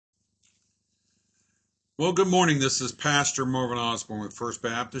Well, good morning. This is Pastor Marvin Osborne with First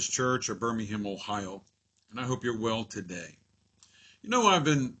Baptist Church of Birmingham, Ohio, and I hope you're well today. I've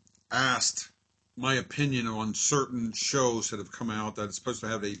been asked my opinion on certain shows that have come out that are supposed to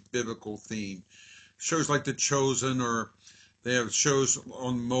have a biblical theme. Shows like The Chosen, or they have shows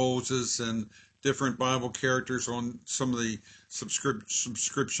on Moses and different Bible characters on some of the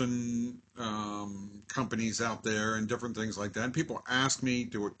subscription companies out there and different things like that. And people ask me,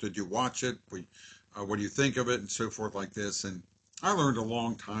 did you watch it? What do you think of it, and so forth like this. And I learned a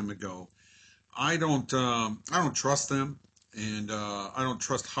long time ago, I don't trust them, and I don't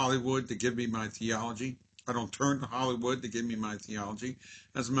trust Hollywood to give me my theology. I don't turn to Hollywood to give me my theology.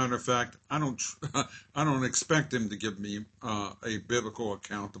 As a matter of fact, I don't I don't expect them to give me a biblical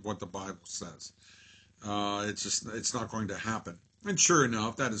account of what the Bible says. It's not going to happen. And sure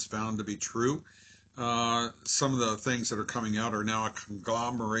enough, that is found to be true. Some of the things that are coming out are now a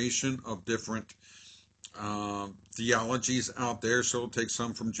conglomeration of different theologies out there. So it'll take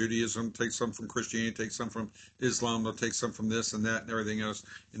some from Judaism, take some from Christianity, take some from Islam, they'll take some from this and that and everything else,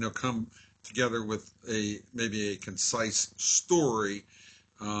 and they'll come together with maybe a concise story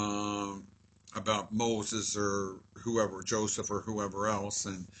about Moses or whoever, Joseph or whoever else,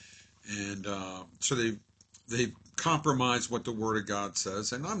 and so they compromise what the Word of God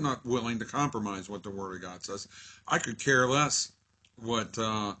says, and I'm not willing to compromise what the Word of God says. I could care less what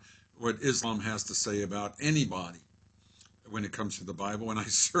Islam has to say about anybody when it comes to the Bible, and I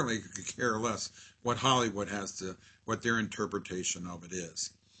certainly could care less what Hollywood what their interpretation of it is.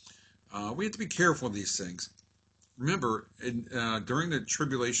 We have to be careful of these things. Remember, during the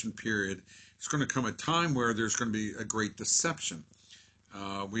tribulation period, it's going to come a time where there's going to be a great deception.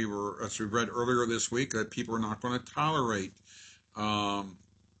 As we read earlier this week, that people are not going to tolerate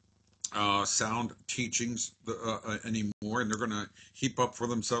sound teachings anymore, and they're going to heap up for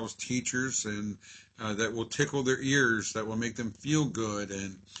themselves teachers and that will tickle their ears, that will make them feel good,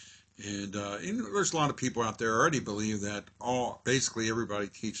 and there's a lot of people out there already believe that basically everybody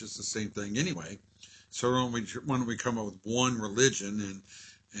teaches the same thing anyway. So why don't we come up with one religion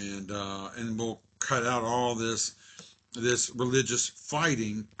and we'll cut out all this religious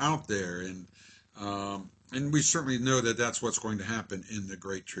fighting out there, and we certainly know that that's what's going to happen in the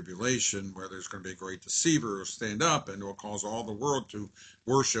Great Tribulation, where there's going to be a great deceiver who will stand up and will cause all the world to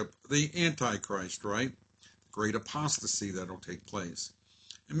worship the Antichrist, right? Great apostasy that will take place.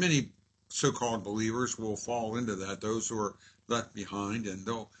 And many so-called believers will fall into that, those who are left behind, and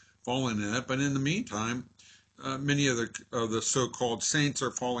they'll fall into that. But in the meantime, many of the so-called saints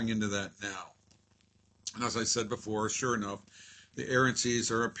are falling into that now. And as I said before, sure enough, the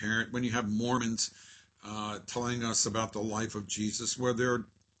errancies are apparent when you have Mormons telling us about the life of Jesus, where their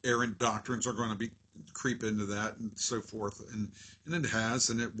errant doctrines are going to creep into that and so forth. And it has,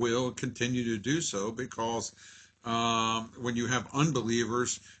 and it will continue to do so, because when you have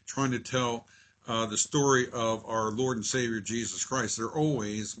unbelievers trying to tell the story of our Lord and Savior Jesus Christ, they're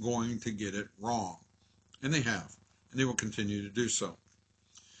always going to get it wrong. And they have, and they will continue to do so.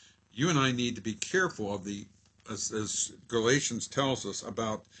 You and I need to be careful of as Galatians tells us,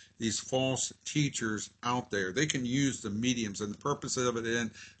 about these false teachers out there. They can use the mediums, and the purpose of it,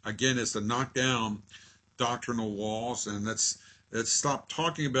 again, is to knock down doctrinal walls, and let's stop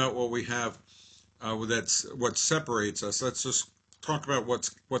talking about what we have. That's what separates us. Let's just talk about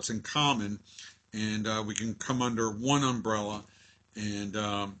what's in common, and we can come under one umbrella, and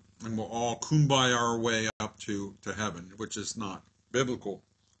we'll all kumbaya our way up to heaven, which is not biblical.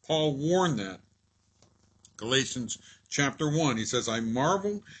 Paul warned that. Galatians chapter 1, he says, I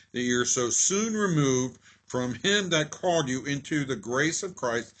marvel that you're so soon removed from him that called you into the grace of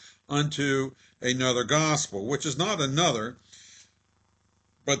Christ unto another gospel, which is not another,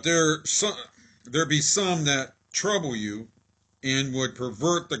 but there be some that trouble you and would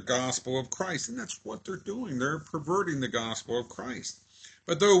pervert the gospel of Christ. And that's what they're doing. They're perverting the gospel of Christ.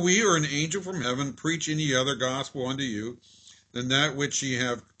 But though we or an angel from heaven preach any other gospel unto you than that which ye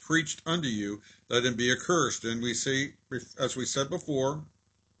have preached unto you, let him be accursed. And we say, as we said before,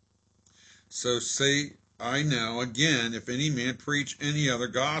 so say I now again, if any man preach any other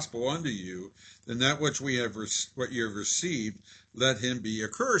gospel unto you than that which what you have received, let him be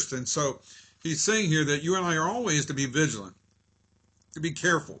accursed. And so he's saying here that you and I are always to be vigilant, to be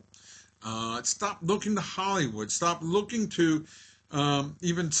careful. Stop looking to Hollywood. Stop looking to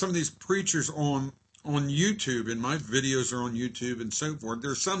even some of these preachers on YouTube, and my videos are on YouTube and so forth.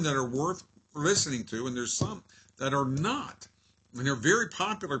 There's some that are worth listening to, and there's some that are not. And they're very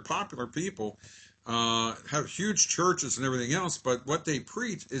popular people, have huge churches and everything else, but what they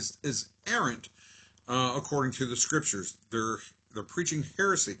preach is errant according to the scriptures. They're they're preaching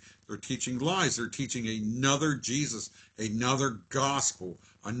heresy. They're teaching lies. They're teaching another Jesus, another gospel,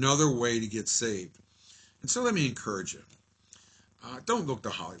 another way to get saved. And so let me encourage you. Don't look to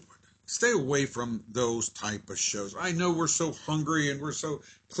Hollywood. Stay away from those type of shows. I know we're so hungry and we're so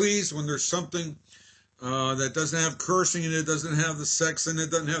pleased when there's something that doesn't have cursing in it, doesn't have the sex in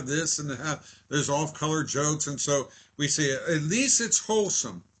it, doesn't have this, and there's off-color jokes, and so we say at least it's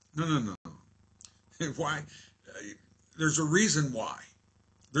wholesome. No, no, no. Why? There's a reason why.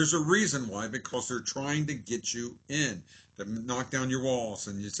 There's a reason why, because they're trying to get you in, to knock down your walls,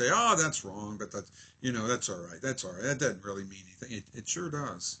 and you say, "Oh, that's wrong," but that's all right. That's all right. That doesn't really mean anything. It sure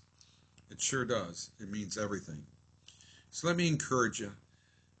does. It sure does. It means everything. So let me encourage you.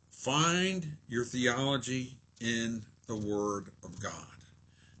 Find your theology in the Word of God.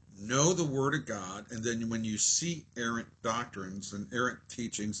 Know the Word of God, and then when you see errant doctrines and errant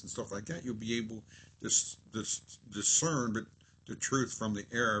teachings and stuff like that, you'll be able to discern the truth from the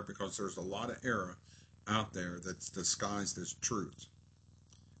error, because there's a lot of error out there that's disguised as truth.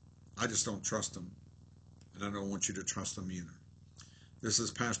 I just don't trust them, and I don't want you to trust them either. This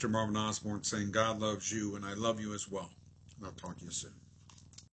is Pastor Marvin Osborne saying God loves you, and I love you as well. And I'll talk to you soon.